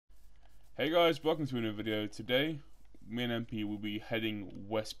Hey guys, welcome to a new video. Today, me and MP will be heading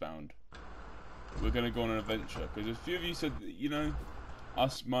westbound. We're gonna go on an adventure, because a few of you said that,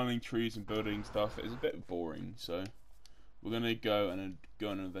 us mining trees and building stuff is a bit boring, so we're gonna go on an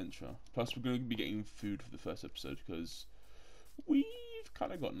adventure. Plus, we're gonna be getting food for the first episode, because we've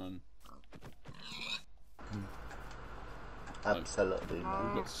kind of got none. Absolutely We've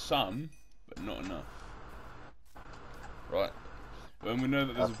not. got some, but not enough. Right. When we know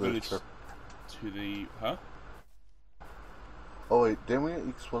that there's a village to the... Huh? Oh wait, didn't we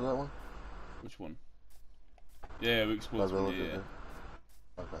explore that one? Which one? Yeah, we explored this one, yeah.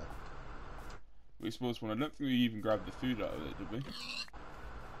 Okay. We explored this one. I don't think we even grabbed the food out of it, did we?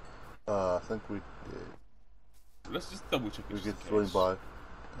 I think we did. Let's just double check it. We just could in swing case. by.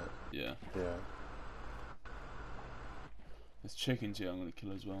 Yeah. Yeah. There's chickens here I'm going to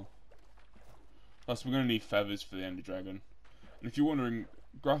kill as well. Plus, we're going to need feathers for the Ender Dragon. And if you're wondering,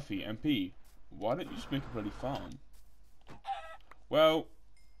 Gruffy, MP, why don't you just make a bloody farm? Well,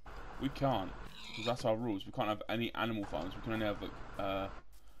 we can't. Because that's our rules. We can't have any animal farms. We can only have, like,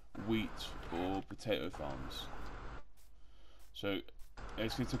 wheat or potato farms. So,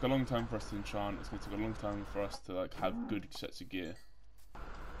 it's going to take a long time for us to enchant. It's going to take a long time for us to, like, have good sets of gear.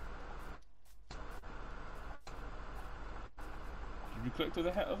 Did we collect all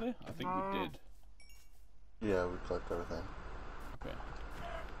the head of it? I think we did. Yeah, we collected everything. Okay.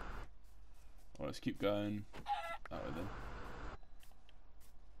 Well, let's keep going that way then.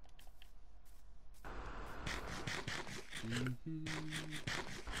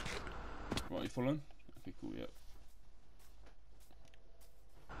 Right, you following? Okay, cool, yep.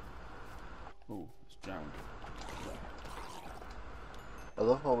 Oh, it's jammed. I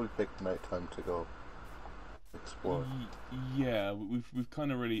love how we picked night time to go explore. Yeah, we've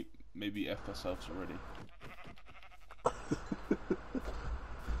kind of really maybe effed ourselves already.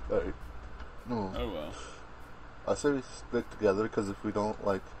 Right. No. Oh well. I say we stick together because if we don't,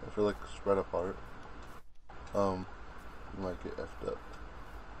 like, if we're like spread apart, we might get effed up.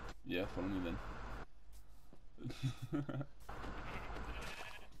 Yeah, follow me then.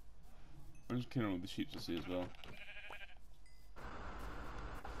 I'm just killing all the sheep to see as well.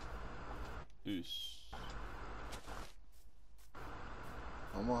 Oos.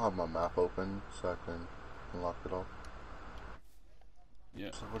 I'm gonna have my map open so I can unlock it all.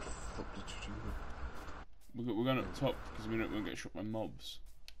 Yeah. So what the fuck did you do? We're going up top because we won't get shot by mobs.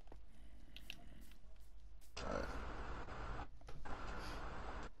 Alright.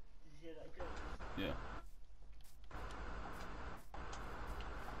 Yeah.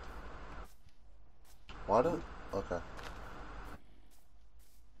 Why do? Okay.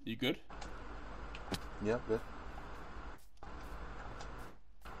 You good? Yeah, good.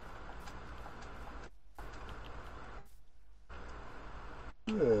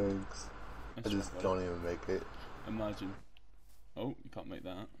 Thanks. I just don't even make it. Imagine. Oh, you can't make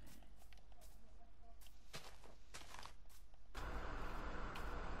that.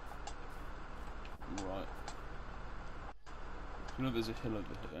 Right. You know there's a hill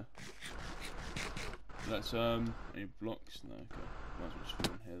over here. Let's any blocks? No, okay. Might as well just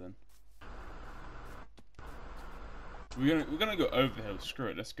fall in here then. We're gonna go over the hill, screw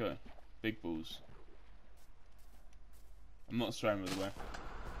it, let's go. Big balls. I'm not swearing by the way.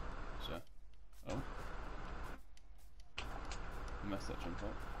 So oh. Messed that jump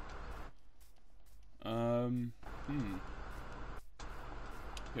up.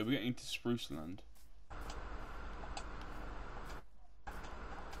 Okay, we're getting to Spruce Land.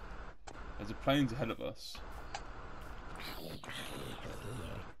 There's a plains ahead of us.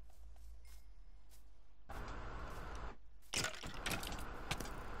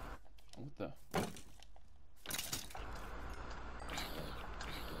 What the?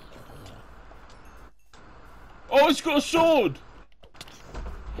 Oh, it's got a sword!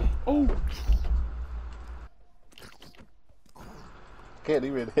 Oh! Can't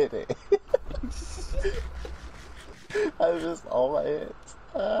even hit it. I missed all my hits.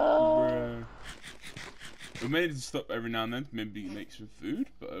 Bro. We may need to stop every now and then to maybe make some food,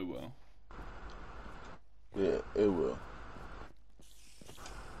 but oh well. Yeah, it will.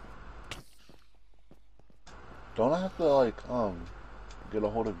 Don't I have to like get a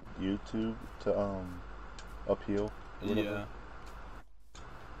hold of YouTube to appeal? Yeah.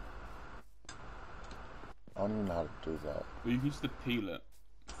 I don't even know how to do that. Well, you can just appeal it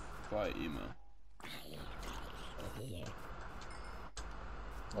via email.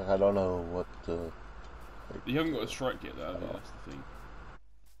 Like I don't know what to. Like, You haven't got a strike yet, though, have you? That's the thing.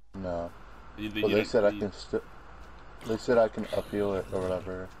 No. But But they said I can still. They said I can appeal it or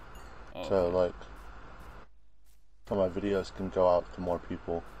whatever. Oh, So like, so my videos can go out to more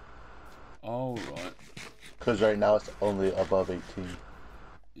people. Oh, right. Because right now it's only above 18.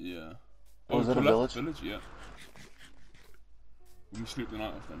 Yeah. Oh, is it a left village? Yeah. We can sleep the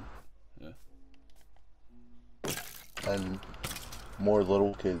night off then. Yeah. And more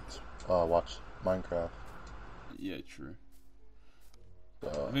little kids watch Minecraft. Yeah, true.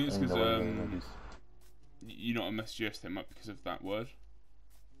 So, I think it's ain't because no way they're gonna you're not a MSGS them up because of that word.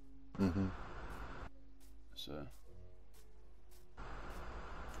 Mm-hmm. So,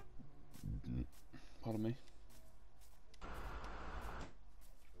 pardon me.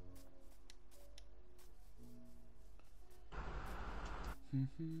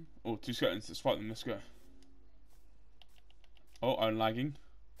 Oh, 2 seconds. Let's fight them. Let's go. Oh, I'm lagging.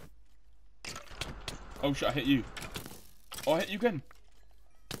 Oh shit! I hit you. Oh, I hit you again.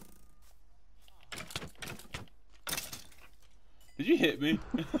 Did you hit me?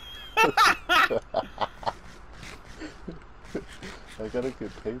 I gotta get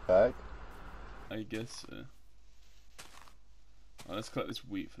payback. I guess so. Right, let's collect this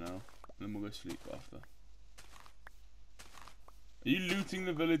wheat for now, and then we'll go sleep after. Are you looting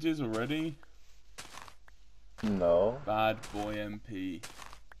the villages already? No. Bad boy MP.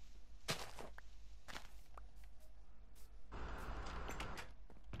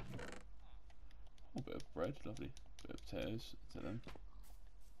 Oh, a bit of bread, lovely. Bit of potatoes to them.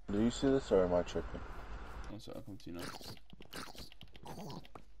 Do you see this or am I tripping? One sec, I'll come to you now.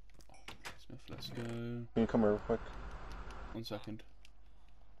 Smith, let's go. Can you come here real quick? 1 second.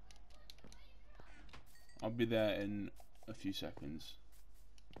 I'll be there in a few seconds.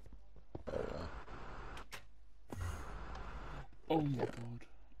 Oh my god.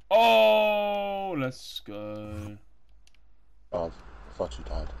 Oh, let's go. Oh, I thought you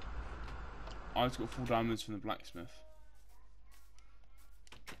died. I just got 4 diamonds from the blacksmith.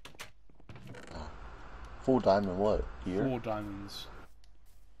 Full diamond what? Here? 4 diamonds.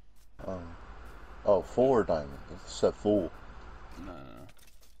 Oh, 4 diamonds. It said full. No.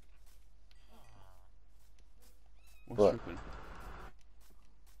 What's What? tripping?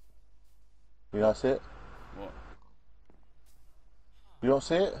 You not see it? What? You don't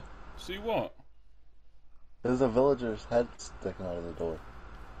see it? See what? There's a villager's head sticking out of the door.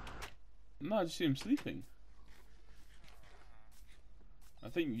 No, I just see him sleeping. I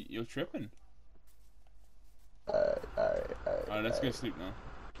think you're tripping. Alright, let's go sleep now.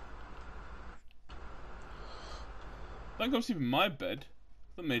 Don't go sleep in my bed.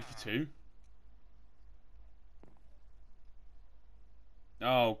 It's not made for 2.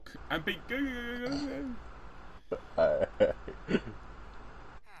 Oh, and big go. Alright.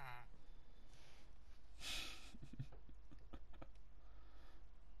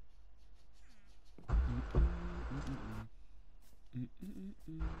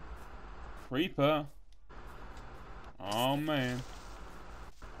 Creeper. Oh man.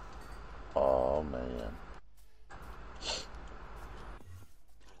 Oh man.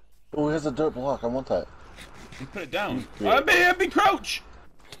 Oh, here's a dirt block. I want that. You put it down. Yeah. Be crouch!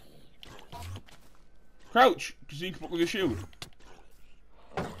 Crouch! Because you can put with your shield.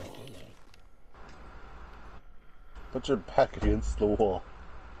 Put your back against the wall.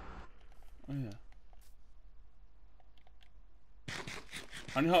 Oh yeah.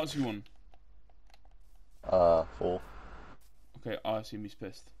 How many hearts do you want? Full. Okay, I assume he's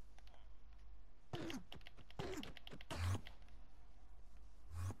pissed.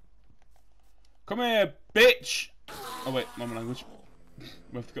 Come here, bitch! Oh wait, mama language.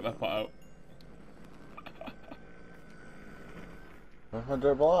 We have to cut that part out. Where's my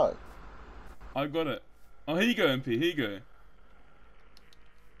dirt block? I got it. Oh, here you go, MP. Here you go.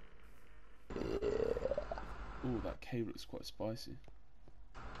 Yeah. Ooh, that cave looks quite spicy.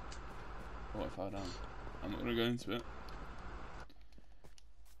 What if I down? I'm not gonna go into it.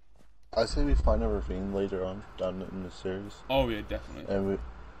 I say we find a ravine later on down in the series, Oh yeah, definitely.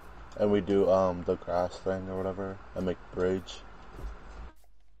 and we do the grass thing or whatever, and make bridges.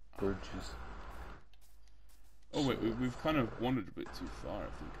 Oh wait, we've kind of wandered a bit too far, I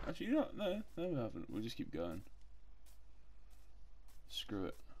think. Actually, you know, no, we haven't. We'll just keep going. Screw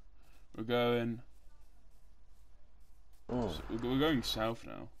it. We're going. Oh, We're going south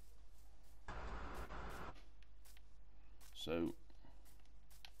now. So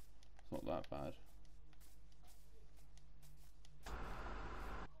it's not that bad.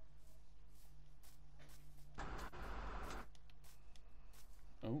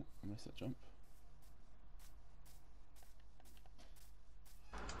 Oh, I missed that jump.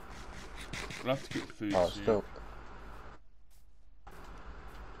 We'll have to cook food soon. still.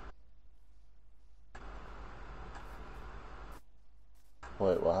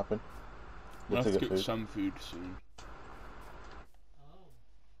 Wait, what happened? We'll have to get cook food. some food soon.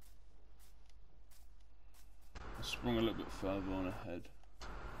 sprung a little bit further on ahead.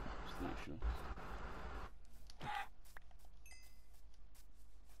 Just to make sure.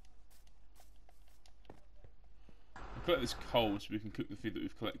 I'll collect this coal so we can cook the food that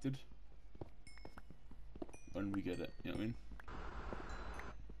we've collected. When we get it, you know what I mean?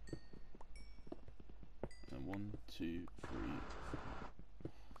 And 1, 2, 3,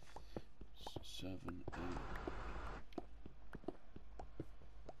 4, 7, 8.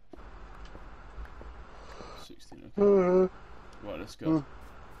 Okay. Right, let's go.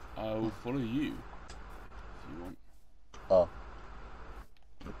 I will follow you if you want. Oh.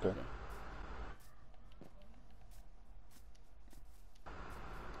 Okay.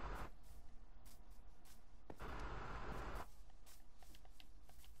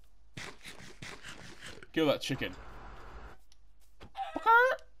 Kill that chicken.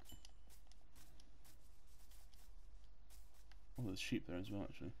 Oh, there's sheep there as well,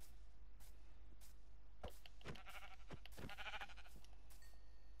 actually.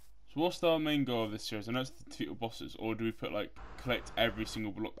 So what's our main goal of this series? I know it's to defeat all bosses, or do we put like collect every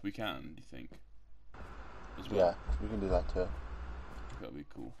single block we can? Do you think? As well? Yeah, we can do that too. That'd be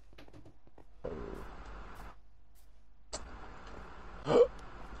cool.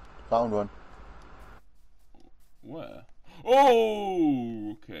 Found one. Where?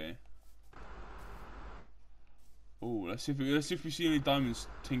 Oh, okay. Oh, let's see if we see any diamonds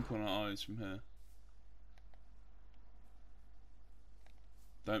tinkle in our eyes from here.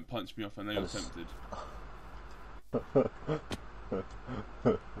 Don't punch me off, I know you're tempted.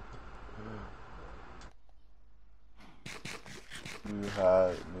 You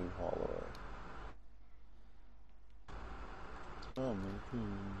had New Hollow. Oh,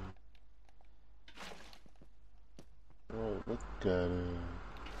 oh, look at it.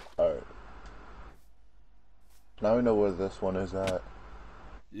 Alright. Now we know where this one is at.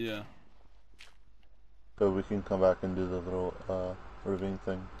 Yeah. So we can come back and do the little, ravine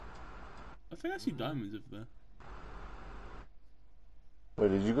thing. I think I see diamonds over there. Wait,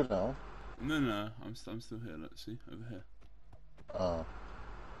 did you go down? No, I'm still here. Let's see, over here. Oh.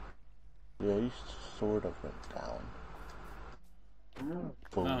 Yeah, you sort of went down.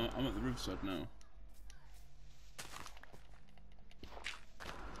 Boom. No, I'm at the riverside now.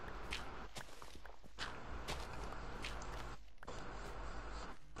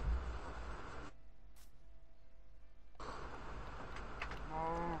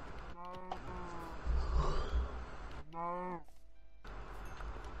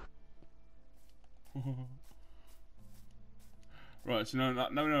 Right, so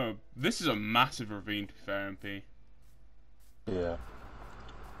no. This is a massive ravine, to be fair, MP. Yeah.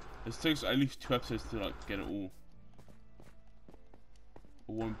 It takes at least 2 episodes to like get it all.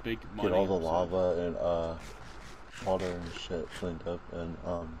 Or one big mining Get all the episode. lava and water and shit cleaned up and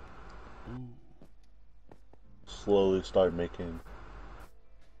Ooh. slowly start making.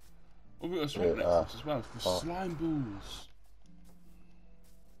 Oh, we got a swamp next to us as well. The slime balls.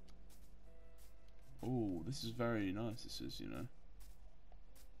 Oh, this is very nice. This is, you know.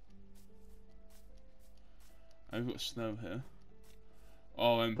 And we've got snow here.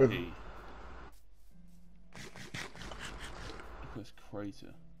 Oh, MP. Look at this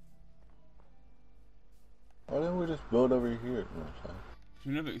crater. Why didn't we just build over here? No,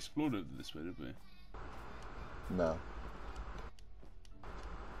 We never explored it this way, did we? no.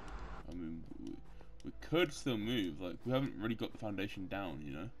 I mean, we could still move. Like, we haven't really got the foundation down,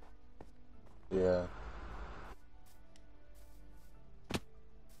 you know? Yeah.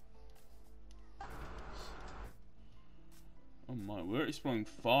 Oh my, we're exploring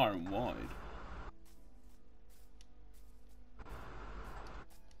far and wide.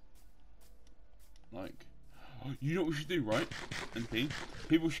 Like, you know what we should do, right? MP?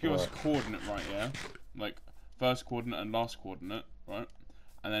 People should give us a coordinate, right, yeah? Like, first coordinate and last coordinate, right?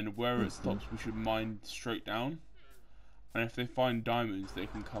 And then where it stops, we should mine straight down. And if they find diamonds, they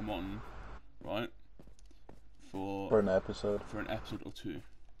can come on, right? For an episode? For an episode or 2.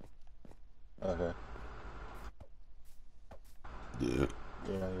 Okay. Yeah.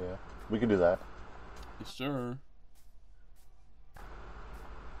 Yeah. We can do that. Yes, sir.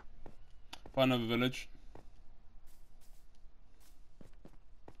 Find another village.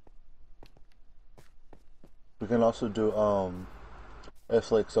 We can also do,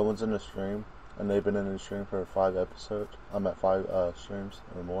 if like someone's in a stream and they've been in a stream for 5 episodes, I'm at 5 streams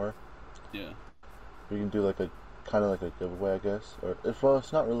or more. Yeah. We can do like a kind of like a giveaway, I guess, or well,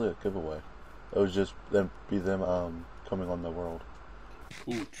 it's not really a giveaway. It was just them coming on the world.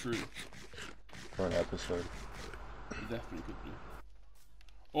 Oh, true. For an episode. It definitely could be.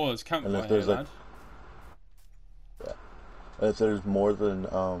 Oh, there's campfire And if there's here, like, lad. and if there's more than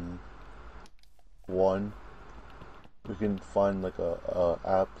one We can find like a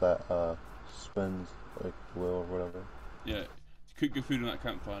app that spins like wheel or whatever. Yeah. Cook your food on that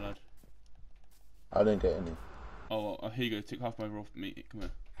campfire, lad. I didn't get any. Oh, well, here you go. Take half my raw meat. Come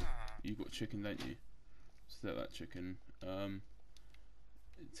here. You got chicken, don't you? So take that chicken.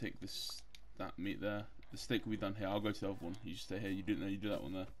 Take this that meat there. The steak will be done here. I'll go to the other one. You just stay here. You do that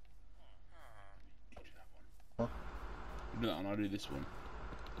one there. You do that one. Huh? You do that one. I'll do this one.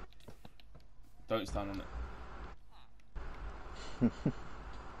 Don't stand on it.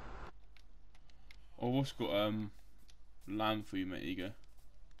 Oh, what's got lamb for you, mate? Here you go.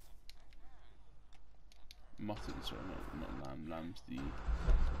 Mutton, sorry, not lamb. Lamb's the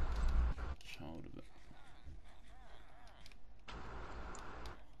child of it.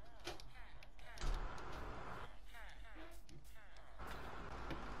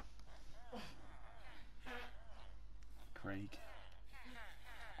 Craig.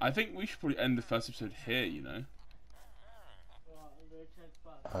 I think we should probably end the first episode here, you know.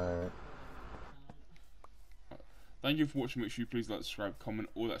 Alright. Thank you for watching. Make sure you please like, subscribe, comment,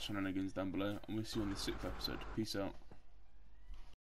 all that shenanigans down below, and we'll see you on the 6th episode. Peace out.